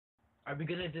Are we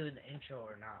gonna do the intro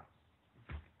or not?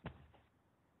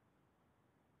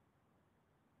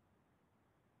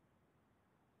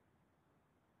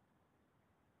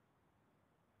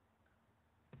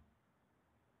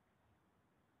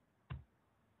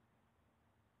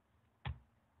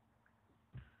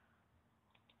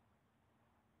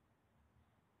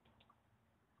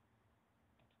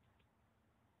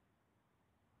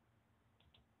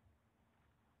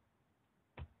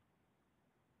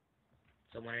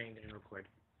 So when are you gonna record?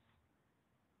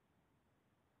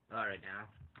 Alright now.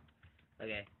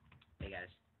 Okay. Hey guys.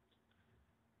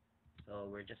 So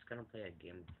we're just gonna play a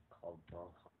game called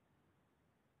Brawlhalla.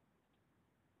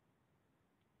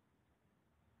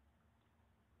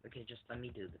 Okay, just let me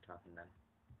do the talking then.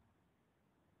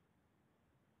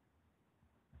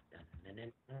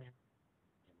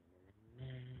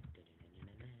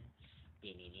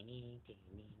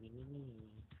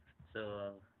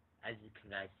 So, as you can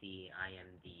guys see, I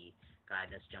am the guy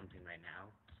that's jumping right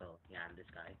now. So, yeah, I'm this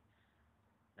guy.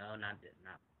 No, not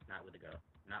with the girl.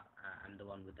 Not, I'm the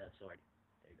one with the sword.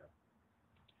 There you go.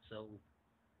 So,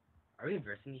 are we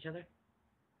versing each other?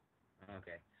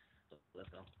 Okay, so let's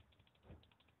go.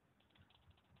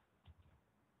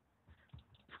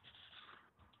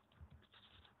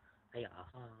 Hey,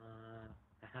 aha,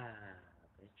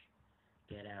 bitch.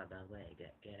 Get out of the way,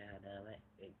 get out of the way,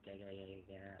 get out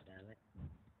of the way.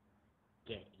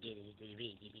 Get it,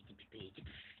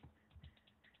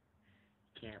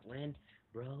 can't win,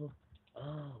 bro.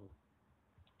 Oh.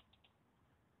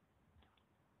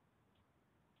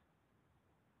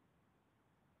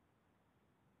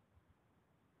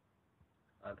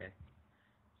 Okay.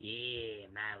 Yeah,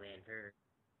 my win, her.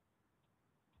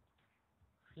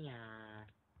 Yeah.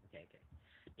 Okay, okay.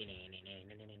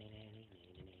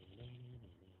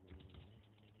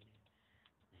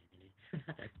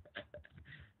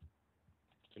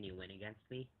 Can you win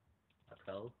against me? A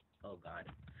pro? Oh god.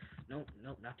 No,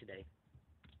 no, not today.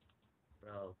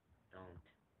 Bro, don't.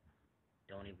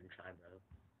 Don't even try, bro.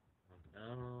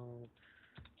 No.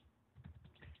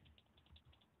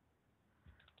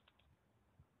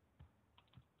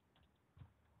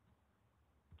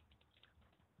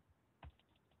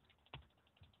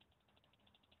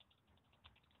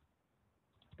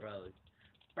 Bro.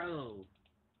 Bro.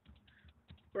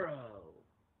 Bro.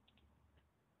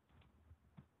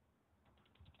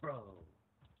 Bro.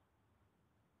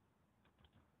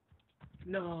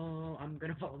 No, I'm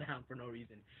gonna fall down for no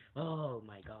reason. Oh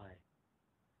my god.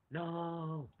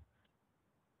 No.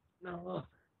 No.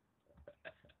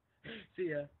 See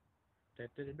ya.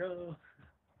 No.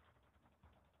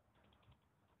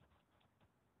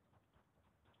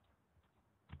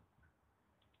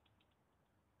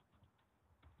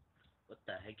 What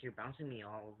the heck? You're bouncing me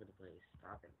all over the place.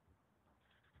 Stop it.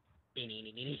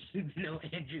 No,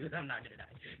 Andrew, I'm not gonna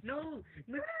die. No!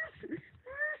 No!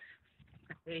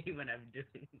 I hate when I'm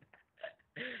doing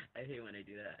that. I hate when I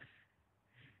do that.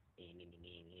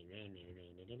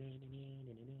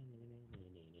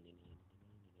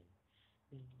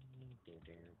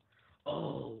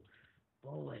 Oh,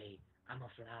 boy, I'm a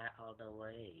fly all the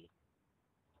way.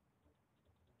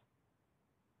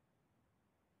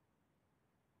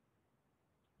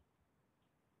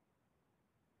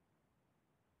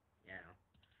 Yeah,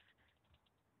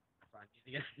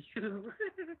 I'm using you.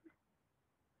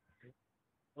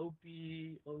 OP,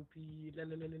 OP, la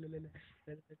la la la la la la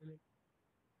la la.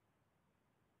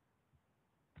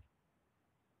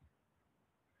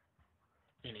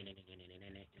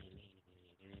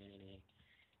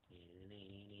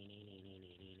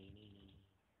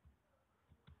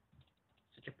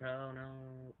 Such a pro,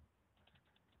 no.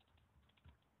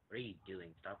 What are you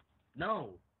doing? Stop.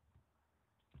 No!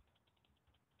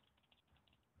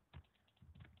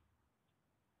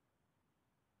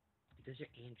 Because you're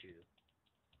Andrew.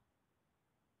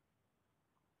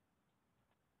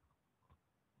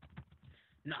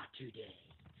 Not today.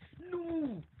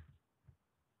 No!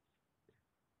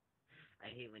 I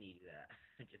hate when you do that.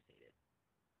 I just hate it.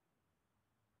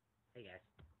 Hey guys.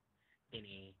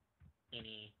 Dinny.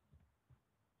 Dinny.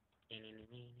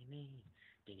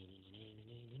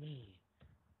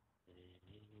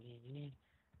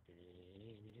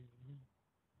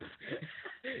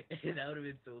 That would have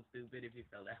been so stupid if you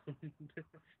fell down.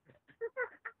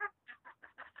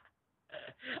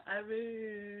 I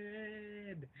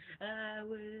win! I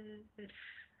win!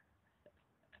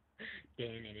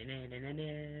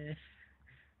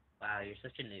 Wow, you're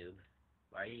such a noob.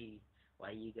 Why you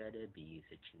gotta be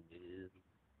such a noob?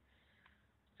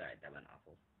 Sorry, that went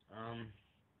awful.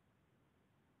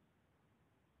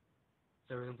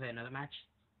 So we're gonna play another match?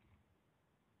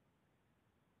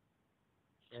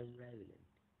 Just rolling.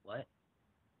 What?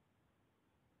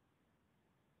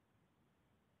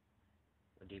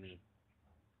 do you mean?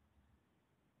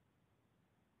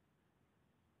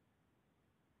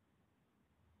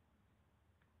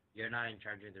 You're not in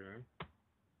charge of the room?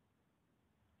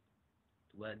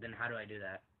 Well, then how do I do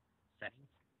that? Settings?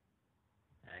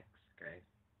 X, okay.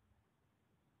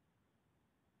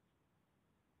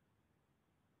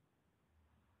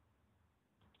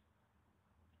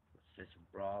 What's this?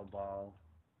 Brawl ball.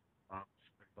 Bomb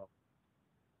skip.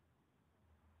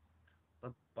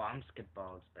 But bomb skip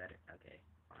ball is better. Okay,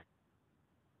 fine.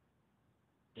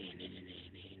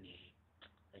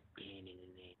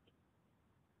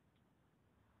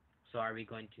 So are we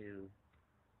going to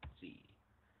see?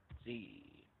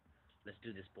 See. Let's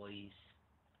do this, boys.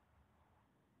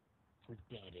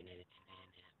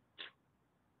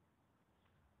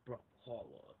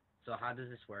 Brawlhalla. So how does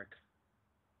this work?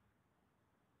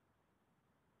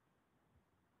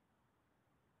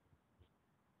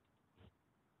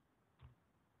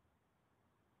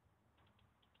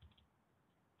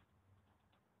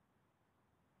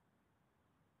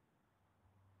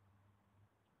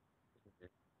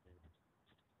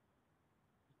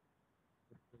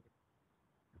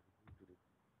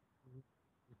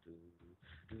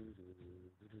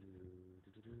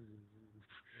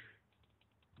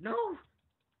 No!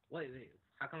 Wait.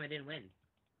 How come I didn't win?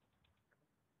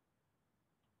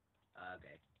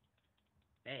 Okay.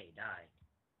 Hey, die.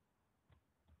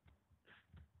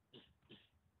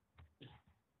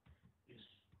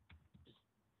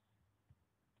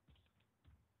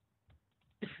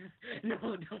 No,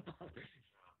 don't bother.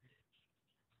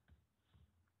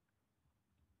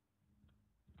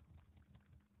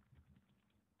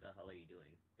 The hell are you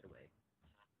doing? Get away.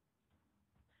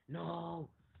 No!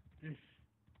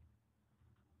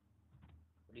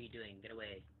 What are you doing? Get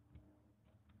away.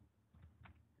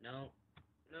 No.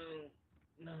 No.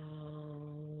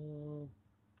 No.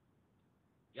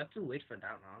 You have to wait for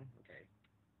that long? Okay.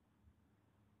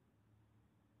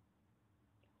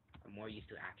 I'm more used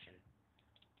to action.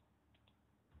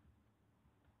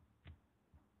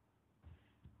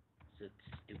 So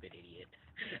stupid idiot.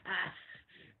 Ah!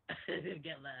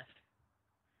 Get left.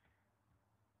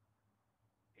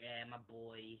 Yeah, my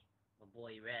boy. My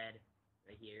boy Red.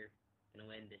 Right here. Gonna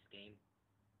win this game.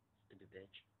 Stupid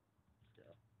bitch. So.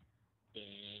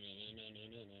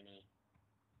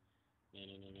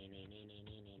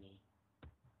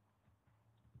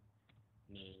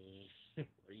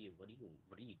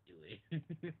 What are you doing?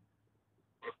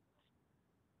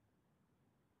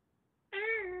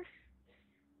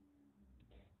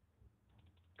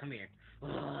 Come here.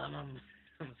 I'm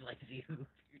like you.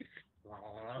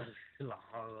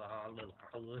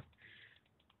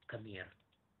 Come here.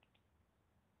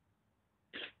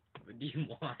 What do you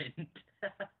want?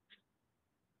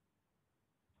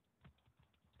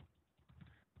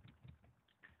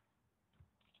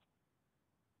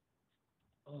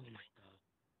 Oh my god.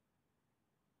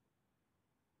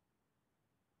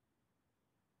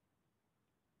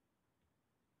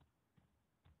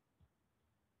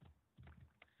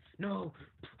 No!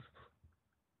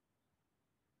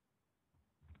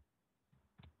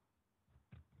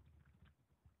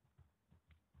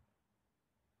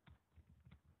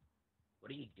 What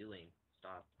are you doing?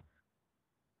 Stop.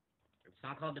 It's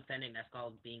not called defending, that's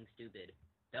called being stupid.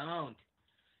 Don't!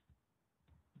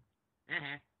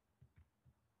 Uh-huh.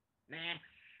 Nah.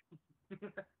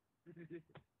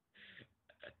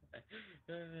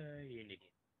 You're an idiot.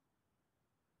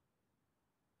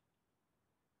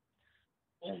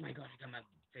 Oh my god, I got my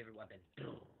favorite weapon.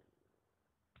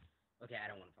 Okay, I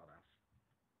don't want to fall off.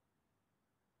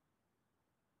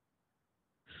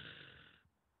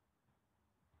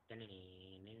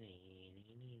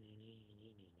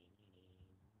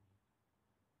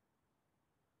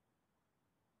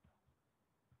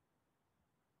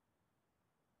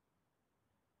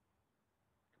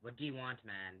 What do you want,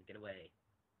 man? Get away.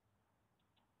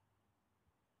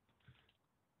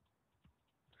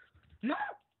 No!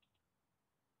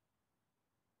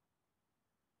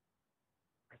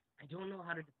 I don't know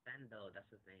how to defend, though. That's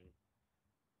the thing.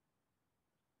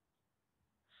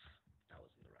 That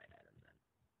wasn't the right item,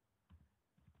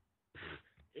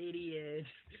 then. Idiot.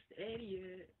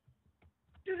 Idiot.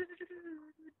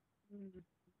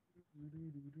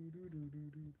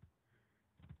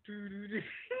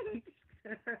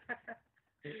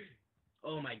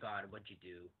 Oh my god, what'd you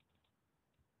do?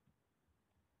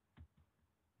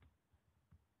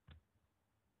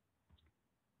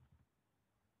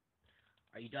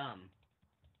 Are you dumb?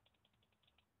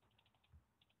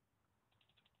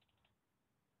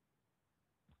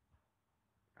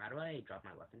 How do I drop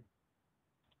my weapon?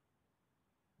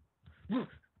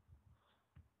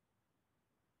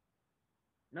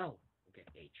 No. Okay,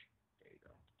 H. There you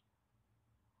go.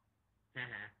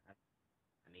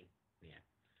 I mean, yeah.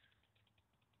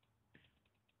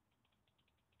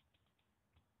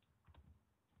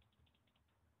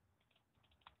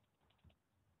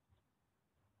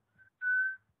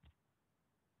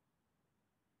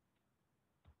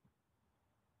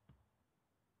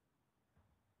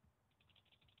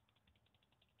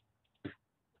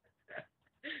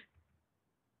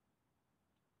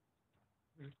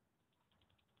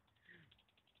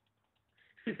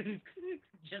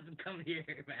 Just come here,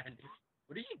 man.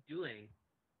 What are you doing?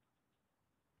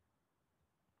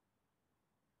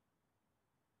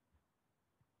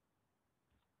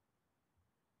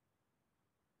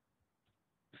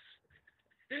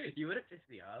 You would have pissed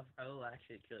me off. I will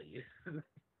actually kill you.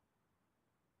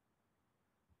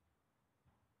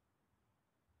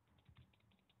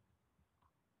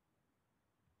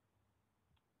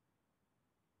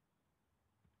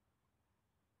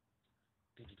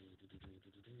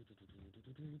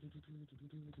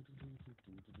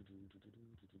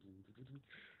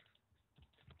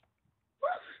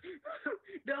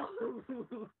 No.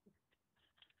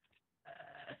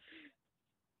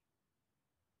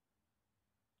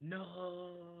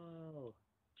 No.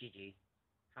 GG.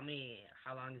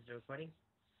 How long is the recording?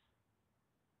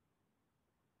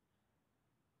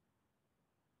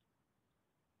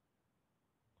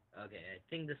 Okay, I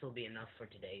think this will be enough for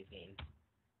today's game.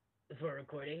 For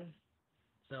recording.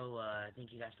 So,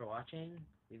 thank you guys for watching.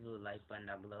 Leave a like button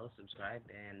down below, subscribe,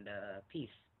 and, peace.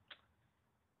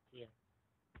 See ya.